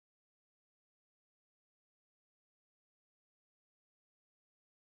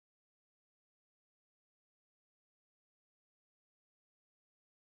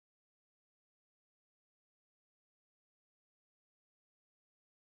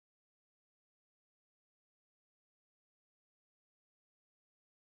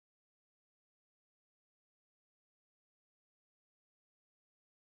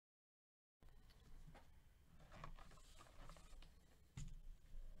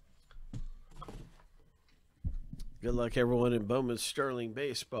Good luck, everyone, in Bowman Sterling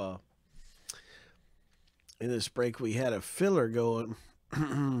Baseball. In this break, we had a filler going.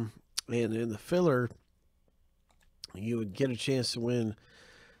 And in the filler, you would get a chance to win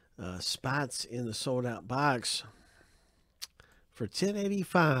spots in the sold-out box for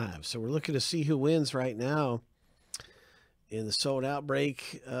 $10.85. So we're looking to see who wins right now in the sold-out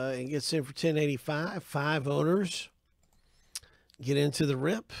break and gets in for $10.85. 5 owners get into the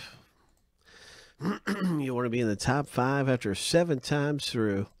rip. You want to be in the top 5 after 7 times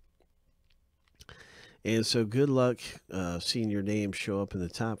through. And so good luck seeing your name show up in the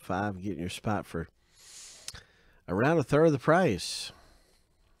top 5, getting your spot for around a third of the price.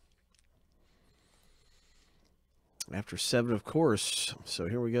 After 7, of course. So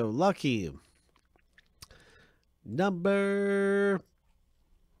here we go. Lucky number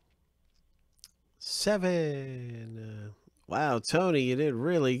 7. Wow, Tony, you did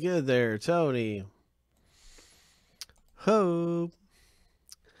really good there, Tony. Ho.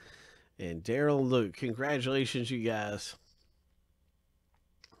 And Daryl and Luke, congratulations, you guys.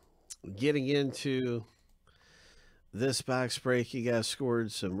 Getting into this box break, you guys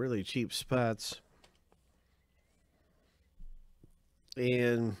scored some really cheap spots.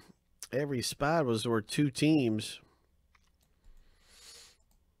 And every spot was worth 2 teams.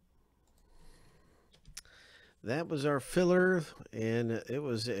 That was our filler, and it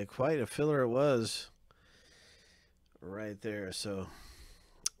was quite a filler it was right there. So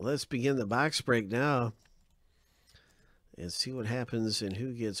let's begin the box break now and see what happens and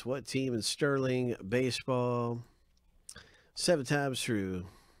who gets what team in Sterling Baseball. 7 times through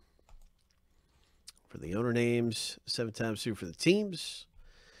for the owner names, 7 times through for the teams.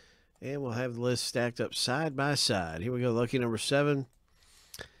 And we'll have the list stacked up side by side. Here we go, lucky number 7.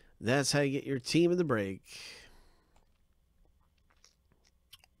 That's how you get your team in the break.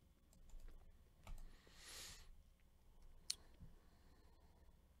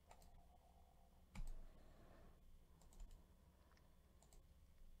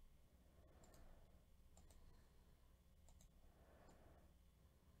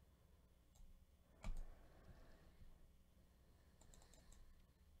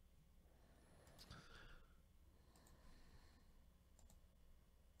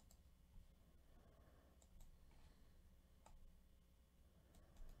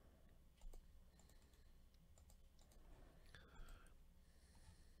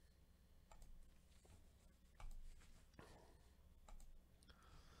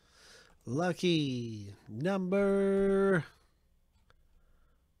 Lucky number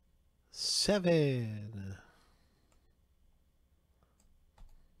 7.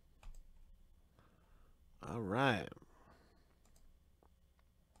 All right.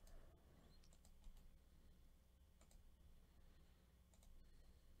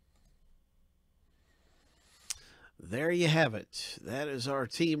 There you have it. That is our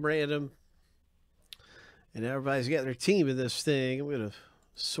team random. And everybody's got their team in this thing. I'm going to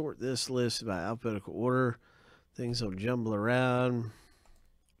sort this list by alphabetical order. Things will jumble around.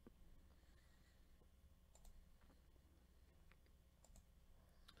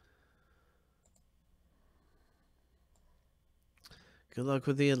 Good luck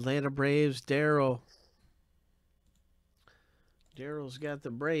with the Atlanta Braves, Daryl. Daryl's got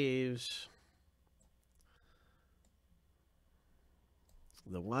the Braves.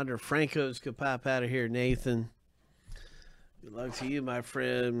 The Wander Francos could pop out of here, Nathan. Good luck to you, my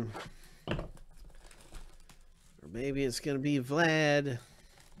friend. Or maybe it's going to be Vlad.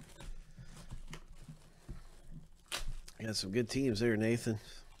 Got some good teams there, Nathan.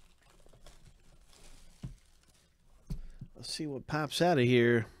 Let's see what pops out of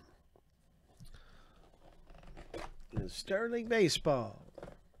here in Sterling Baseball.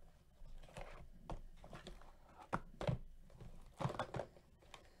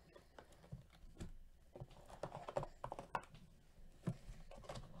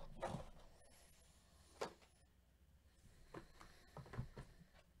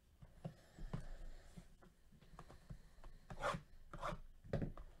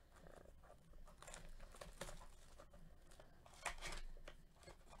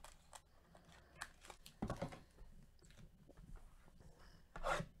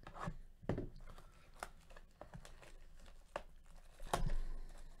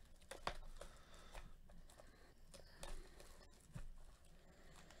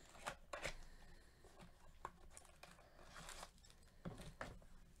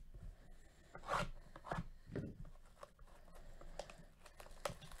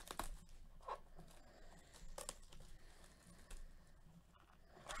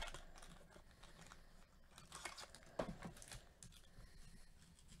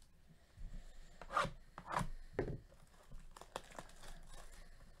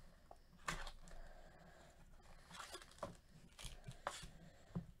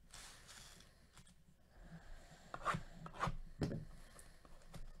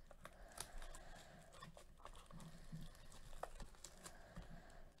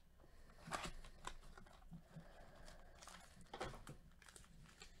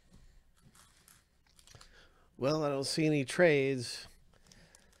 Well, I don't see any trades.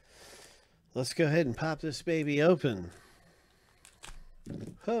 Let's go ahead and pop this baby open.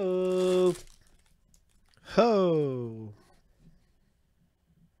 Ho! Ho!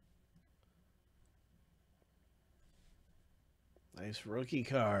 Nice rookie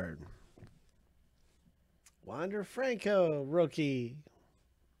card. Wander Franco, rookie.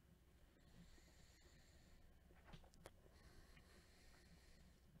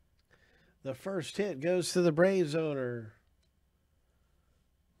 The first hit goes to the Braves owner.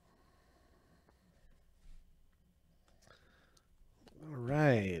 All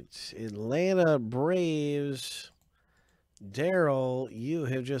right. Atlanta Braves. Daryl, you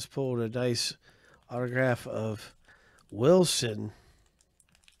have just pulled a nice autograph of Wilson.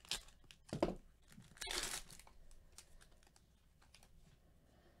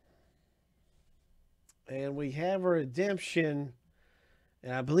 And we have a redemption.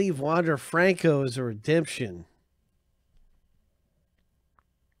 And I believe Wander Franco is a redemption.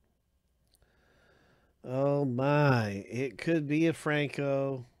 Oh my. It could be a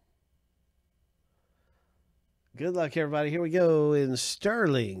Franco. Good luck, everybody. Here we go in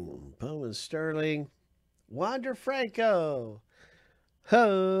Sterling. Bowman Sterling. Wander Franco.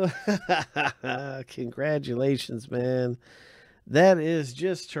 Ho. Congratulations, man. That is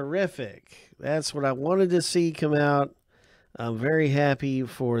just terrific. That's what I wanted to see come out. I'm very happy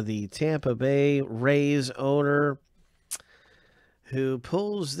for the Tampa Bay Rays owner who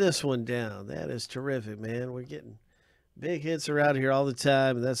pulls this one down. That is terrific, man. We're getting big hits around here all the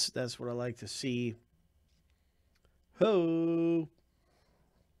time. That's what I like to see. Ho!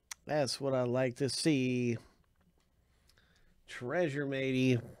 That's what I like to see. Treasure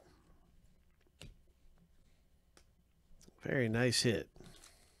matey. Very nice hit.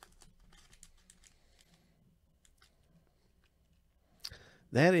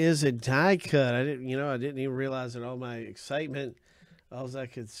 That is a die cut. I didn't even realize that all my excitement, all I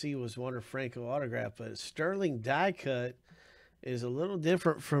could see was Wander Franco autograph. But Sterling die cut is a little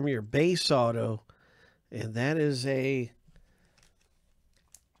different from your base auto. And that's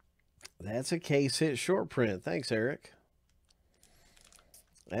a case hit short print. Thanks, Eric.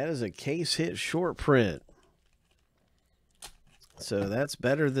 That is a case hit short print. So that's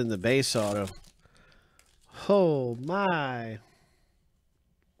better than the base auto. Oh my.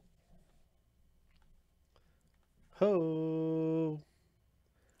 Ho.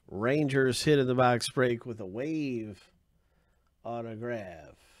 Rangers hit in the box break with a wave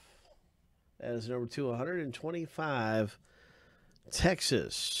autograph. That is number 225,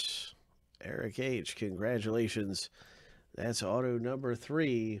 Texas. Eric H., congratulations. That's auto number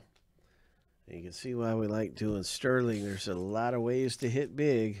 3. And you can see why we like doing Sterling. There's a lot of ways to hit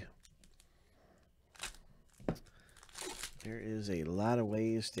big. There is a lot of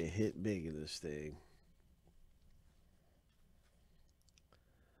ways to hit big in this thing.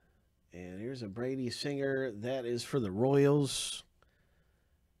 And here's a Brady Singer. That is for the Royals.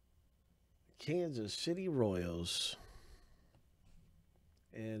 Kansas City Royals.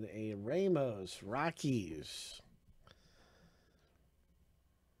 And a Ramos Rockies.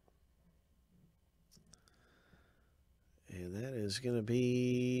 And that is going to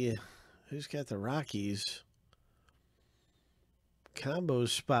be, who's got the Rockies? Combo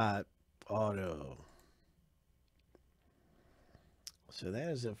spot auto. So that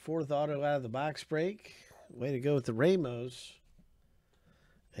is the 4th auto out of the box break. Way to go with the Ramos.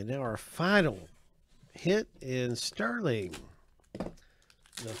 And now our final hit in Sterling. The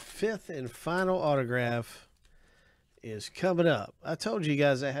 5th and final autograph is coming up. I told you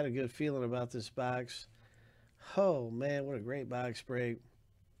guys I had a good feeling about this box. Oh, man, what a great box break.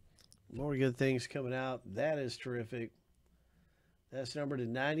 More good things coming out. That is terrific. That's numbered to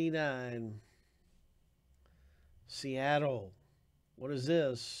 99. Seattle. What is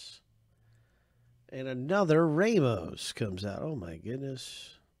this? And another Ramos comes out. Oh, my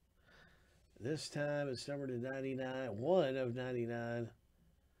goodness. This time it's numbered to 99. 1 of 99.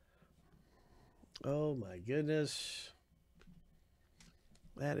 Oh, my goodness.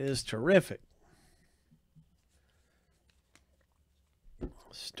 That is terrific.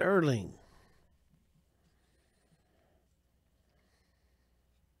 Sterling.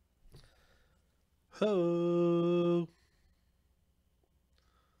 Ho.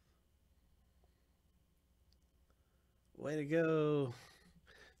 Way to go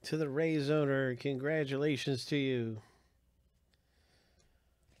to the Rays owner. Congratulations to you.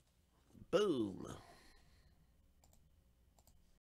 Boom.